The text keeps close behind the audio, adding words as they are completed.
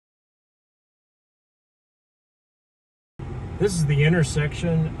This is the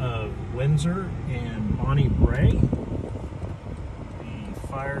intersection of Windsor and Bonnie Bray. The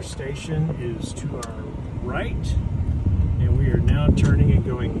fire station is to our right, and we are now turning and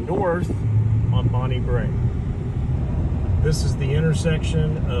going north on Bonnie Bray. This is the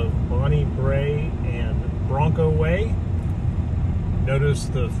intersection of Bonnie Bray and Bronco Way. Notice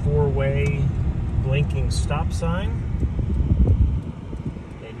the four-way blinking stop sign,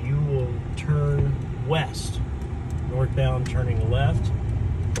 and you will turn west, northbound turning left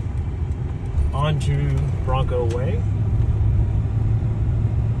onto Bronco Way,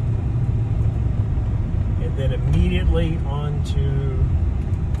 and then immediately onto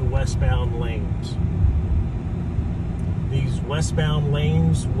the westbound lanes. These westbound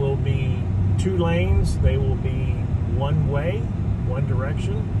lanes will be 2 lanes. They will be one way, one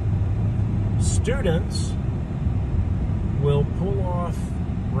direction. Students will pull off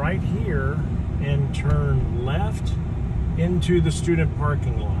right here and turn left into the student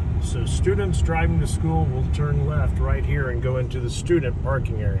parking lot. So students driving to school will turn left right here and go into the student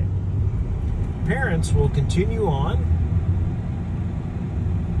parking area. Parents will continue on,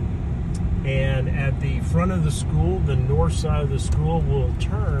 and at the front of the school, the north side of the school, will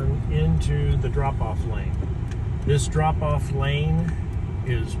turn into the drop-off lane. This drop-off lane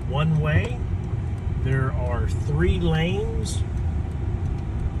is one way. There are 3 lanes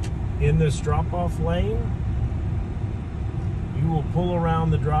in this drop-off lane. You will pull around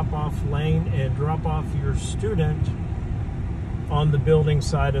the drop-off lane and drop off your student on the building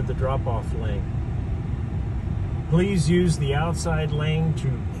side of the drop-off lane. Please use the outside lane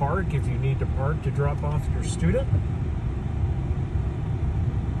to park if you need to park to drop off your student.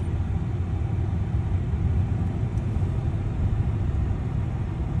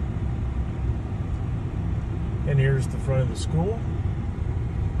 And here's the front of the school.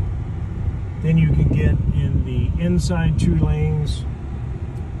 Then you can get in the inside 2 lanes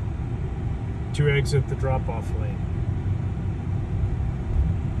to exit the drop-off lane.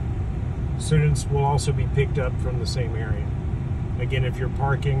 Students will also be picked up from the same area. Again, if you're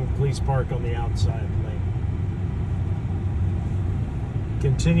parking, please park on the outside lane.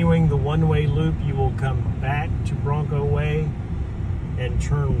 Continuing the one-way loop, you will come back to Bronco Way and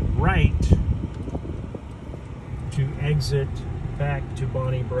turn right to exit back to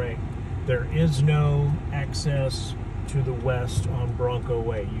Bonnie Bray. There is no access to the west on Bronco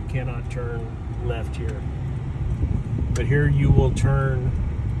Way. You cannot turn left here. But here you will turn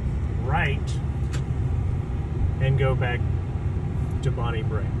right and go back to Bonnie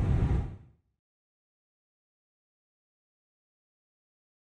Bray.